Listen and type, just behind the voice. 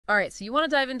All right, so you want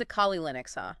to dive into Kali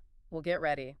Linux, huh? Well, get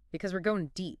ready, because we're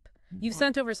going deep. You've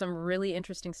sent over some really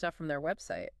interesting stuff from their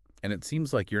website. And it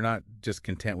seems like you're not just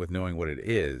content with knowing what it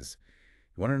is.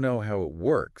 You want to know how it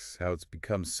works, how it's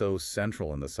become so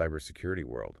central in the cybersecurity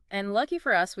world. And lucky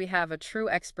for us, we have a true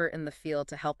expert in the field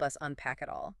to help us unpack it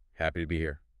all. Happy to be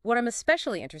here. What I'm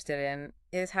especially interested in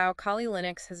is how Kali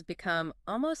Linux has become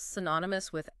almost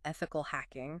synonymous with ethical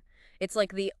hacking. It's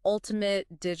like the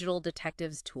ultimate digital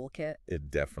detective's toolkit. It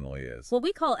definitely is. What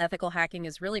we call ethical hacking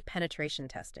is really penetration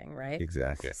testing, right?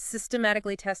 Exactly.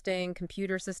 Systematically testing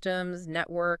computer systems,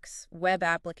 networks, web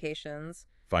applications.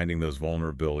 Finding those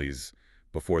vulnerabilities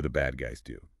before the bad guys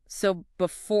do. So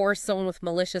before someone with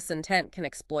malicious intent can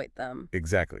exploit them.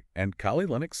 Exactly. And Kali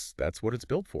Linux, that's what it's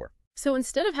built for. So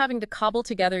instead of having to cobble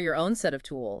together your own set of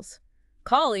tools,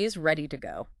 Kali is ready to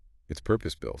go. It's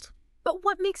purpose-built. But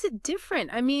what makes it different?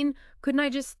 I mean, couldn't I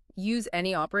just use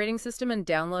any operating system and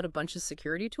download a bunch of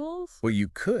security tools? Well, you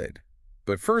could.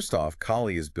 But first off,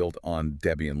 Kali is built on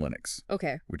Debian Linux,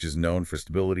 Okay. which is known for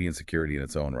stability and security in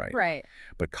its own right. Right.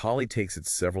 But Kali takes it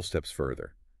several steps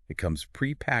further. It comes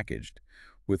pre-packaged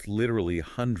with literally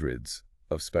hundreds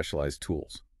of specialized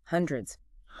tools. Hundreds.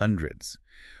 Hundreds.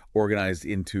 Organized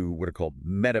into what are called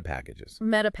meta packages.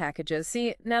 Meta packages.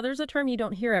 See, now there's a term you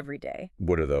don't hear every day.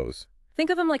 What are those? Think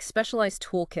of them like specialized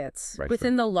toolkits Right.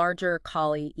 within the larger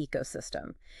Kali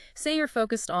ecosystem. Say you're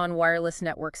focused on wireless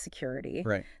network security.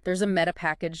 Right. There's a meta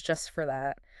package just for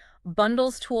that.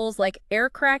 Bundles tools like air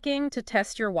cracking to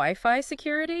test your Wi-Fi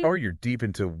security. Or you're deep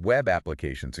into web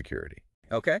application security.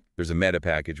 Okay. There's a meta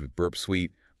package with Burp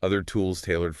Suite, other tools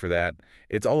tailored for that.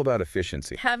 It's all about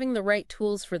efficiency. Having the right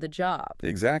tools for the job.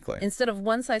 Exactly. Instead of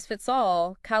one size fits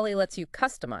all, Kali lets you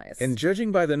customize. And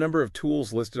judging by the number of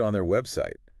tools listed on their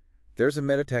website, there's a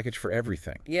meta package for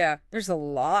everything. yeah, there's a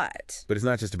lot. But it's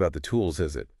not just about the tools,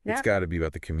 is it? Yeah. It's got to be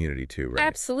about the community too, right?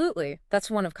 Absolutely. That's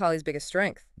one of Kali's biggest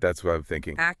strengths. That's what I'm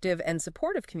thinking. Active and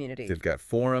supportive community. They've got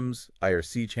forums,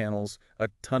 IRC channels, a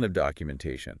ton of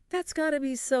documentation. That's got to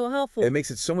be so helpful. It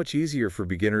makes it so much easier for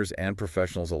beginners and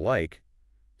professionals alike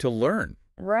to learn,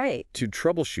 Right. to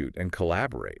troubleshoot, and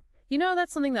collaborate. You know,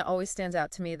 that's something that always stands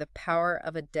out to me, the power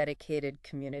of a dedicated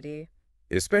community.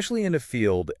 Especially in a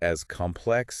field as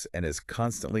complex and as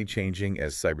constantly changing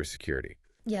as cybersecurity.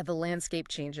 Yeah, the landscape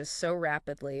changes so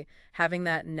rapidly. Having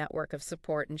that network of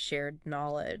support and shared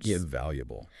knowledge.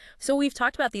 Invaluable. So we've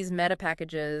talked about these meta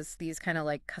packages, these kind of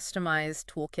like customized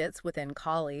toolkits within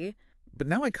Kali. But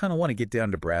now I kind of want to get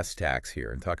down to brass tacks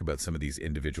here and talk about some of these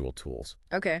individual tools.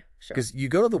 Okay, sure. Because you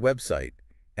go to the website,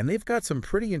 and they've got some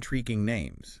pretty intriguing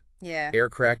names. Yeah, Air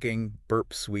cracking,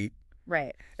 Burp Suite,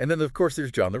 right. and then, of course,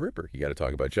 there's John the Ripper. You got to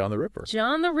talk about John the Ripper.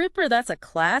 John the Ripper, that's a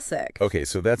classic. Okay,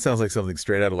 so that sounds like something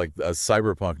straight out of like a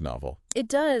cyberpunk novel. It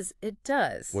does, it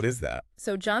does. What is that?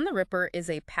 So John the Ripper is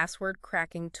a password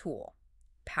cracking tool.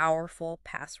 Powerful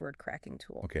password cracking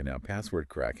tool. Okay, now password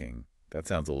cracking, that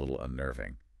sounds a little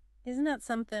unnerving. Isn't that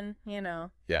something,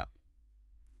 Yeah.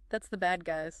 That's the bad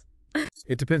guys.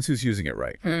 It depends who's using it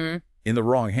right. In the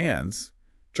wrong hands,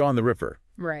 John the Ripper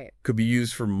Right. could be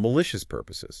used for malicious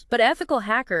purposes. But ethical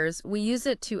hackers, we use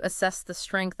it to assess the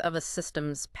strength of a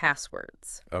system's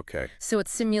passwords. Okay. So it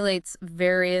simulates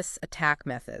various attack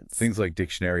methods. Things like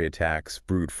dictionary attacks,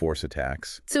 brute force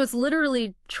attacks. So it's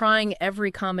literally trying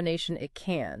every combination it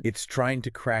can. It's trying to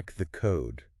crack the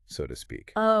code, so to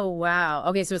speak. Oh, wow.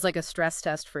 Okay, so it's like a stress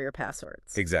test for your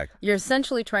passwords. Exactly. You're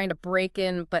essentially trying to break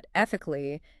in, but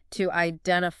ethically, to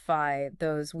identify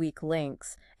those weak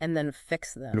links and then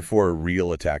fix them. Before a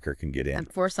real attacker can get in. And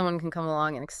before someone can come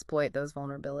along and exploit those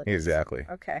vulnerabilities. Exactly.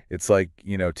 Okay. It's like,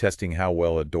 testing how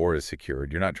well a door is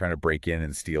secured. You're not trying to break in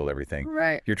and steal everything.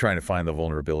 Right. You're trying to find the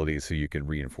vulnerabilities so you can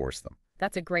reinforce them.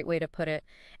 That's a great way to put it.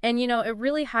 And, it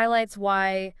really highlights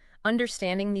why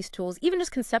understanding these tools, even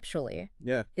just conceptually,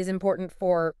 Yeah. is important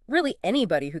for really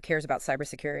anybody who cares about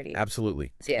cybersecurity.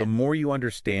 Absolutely. Yeah. The more you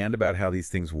understand about how these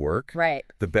things work, Right.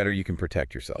 the better you can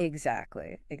protect yourself.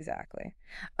 Exactly. Exactly.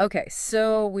 Okay,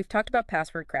 so we've talked about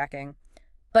password cracking,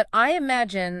 but I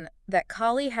imagine that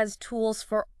Kali has tools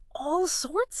for all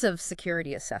sorts of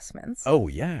security assessments. Oh,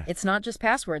 yeah. It's not just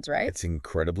passwords, right? It's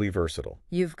incredibly versatile.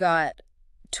 You've got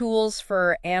tools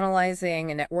for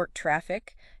analyzing network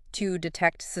traffic to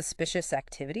detect suspicious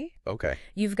activity. Okay.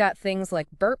 You've got things like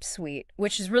Burp Suite,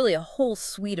 which is really a whole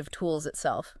suite of tools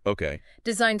itself, Okay.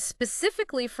 designed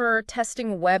specifically for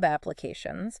testing web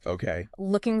applications, Okay.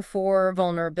 looking for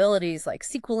vulnerabilities like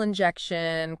SQL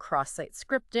injection, cross-site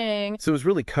scripting. So it's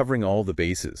really covering all the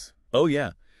bases. Oh,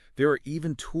 yeah. There are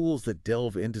even tools that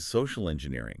delve into social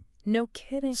engineering, No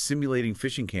kidding. simulating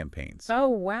phishing campaigns Oh,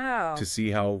 wow. to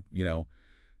see how,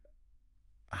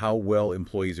 how well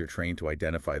employees are trained to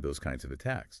identify those kinds of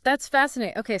attacks. That's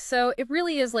fascinating. Okay, so it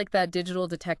really is like that digital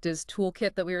detective's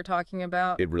toolkit that we were talking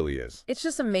about. It really is. It's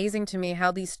just amazing to me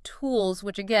how these tools,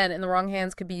 which again, in the wrong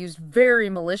hands, could be used very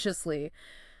maliciously.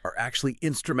 Are actually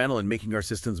instrumental in making our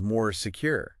systems more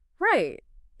secure. Right.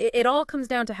 It all comes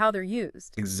down to how they're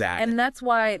used. Exactly. And that's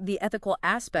why the ethical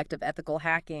aspect of ethical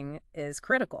hacking is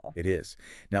critical. It is.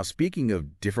 Now, speaking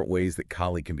of different ways that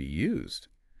Kali can be used,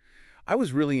 I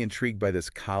was really intrigued by this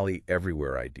Kali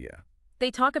Everywhere idea. They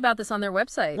talk about this on their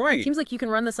website. Right. It seems like you can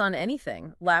run this on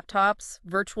anything. Laptops,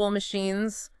 virtual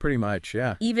machines, Pretty much,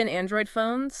 yeah. even Android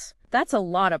phones. That's a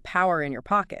lot of power in your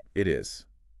pocket. It is.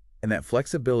 And that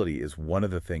flexibility is one of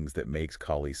the things that makes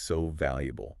Kali so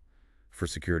valuable for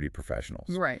security professionals.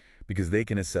 Right. Because they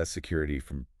can assess security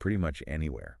from pretty much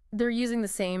anywhere. They're using the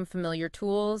same familiar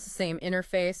tools, same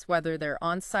interface, whether they're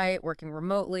on-site, working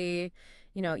remotely,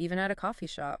 even at a coffee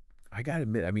shop. I gotta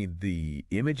admit, I mean, the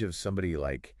image of somebody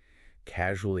like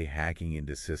casually hacking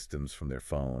into systems from their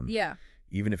phone, Yeah,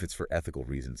 even if it's for ethical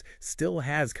reasons, still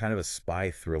has kind of a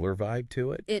spy thriller vibe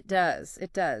to it. it does.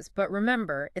 It does. But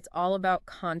remember, it's all about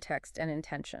context and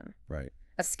intention. Right.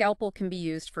 A scalpel can be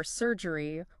used for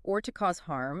surgery or to cause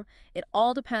harm. It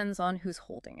all depends on who's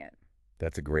holding it.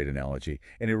 That's a great analogy.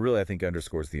 And it really, I think,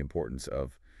 underscores the importance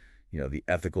of, the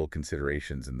ethical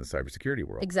considerations in the cybersecurity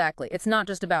world. Exactly. It's not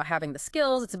just about having the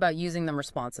skills, it's about using them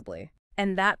responsibly.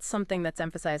 And that's something that's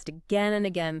emphasized again and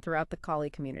again throughout the Kali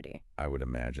community. I would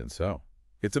imagine so.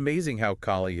 It's amazing how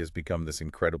Kali has become this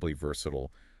incredibly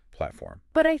versatile platform.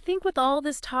 But I think with all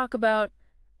this talk about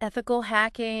ethical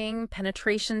hacking,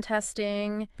 penetration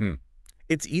testing,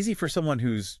 It's easy for someone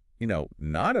who's,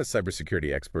 not a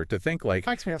cybersecurity expert to think like,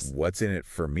 what's in it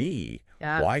for me?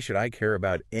 Yeah. Why should I care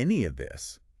about any of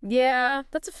this? Yeah,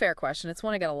 that's a fair question. It's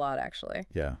one I get a lot, actually.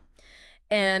 Yeah.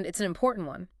 And it's an important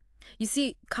one. You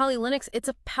see, Kali Linux, it's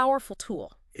a powerful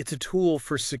tool. It's a tool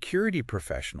for security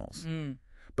professionals.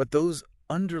 But those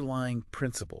underlying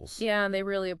principles. Yeah, and they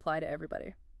really apply to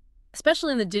everybody,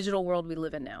 especially in the digital world we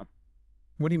live in now.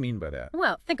 What do you mean by that?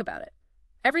 Well, think about it.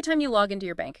 Every time you log into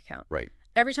your bank account, Right.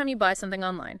 every time you buy something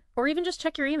online, or even just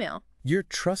check your email, You're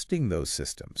trusting those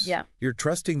systems. Yeah. You're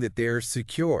trusting that they're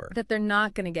secure. that they're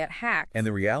not going to get hacked. And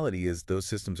the reality is those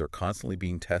systems are constantly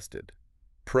being tested,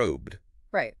 probed,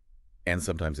 Right. and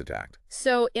sometimes attacked.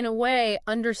 So in a way,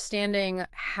 understanding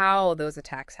how those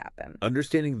attacks happen,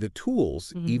 Understanding the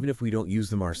tools, even if we don't use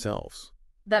them ourselves.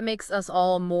 that makes us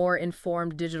all more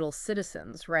informed digital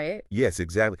citizens, right? Yes,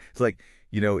 exactly. It's like,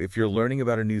 if you're learning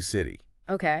about a new city,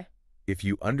 Okay. if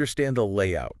you understand the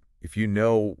layout, if you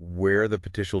know where the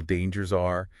potential dangers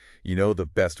are, the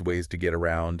best ways to get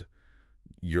around,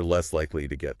 you're less likely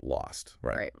to get lost,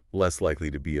 right? Right. Less likely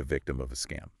to be a victim of a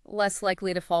scam. Less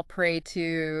likely to fall prey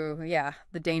to,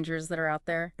 the dangers that are out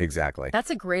there. Exactly. That's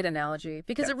a great analogy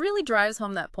because it really drives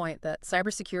home that point that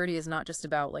cybersecurity is not just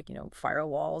about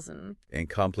firewalls and... And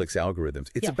complex algorithms.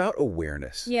 It's Yeah. about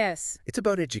awareness. Yes, It's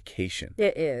about education.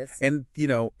 it is. And,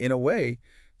 in a way,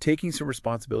 taking some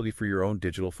responsibility for your own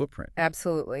digital footprint.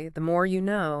 Absolutely. The more you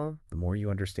know. The more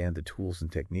you understand the tools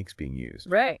and techniques being used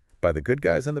Right. by the good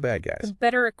guys and the bad The guys.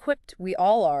 better equipped we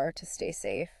all are to stay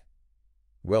safe.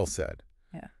 Well said.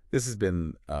 Yeah. This has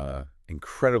been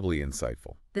incredibly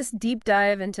insightful. This deep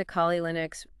dive into Kali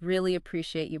Linux, really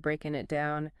appreciate you breaking it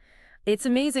down. It's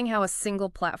amazing how a single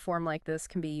platform like this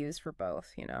can be used for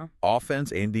both,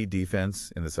 Offense and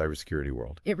defense in the cybersecurity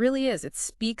world. It really is. It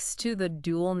speaks to the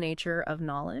dual nature of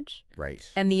knowledge Right.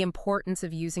 and the importance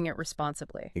of using it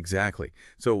responsibly. Exactly.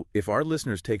 So if our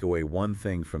listeners take away one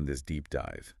thing from this deep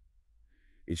dive,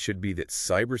 it should be that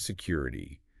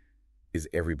cybersecurity is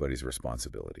everybody's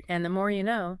responsibility. And the more you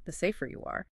know, the safer you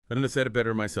are. Couldn't have said it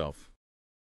better myself.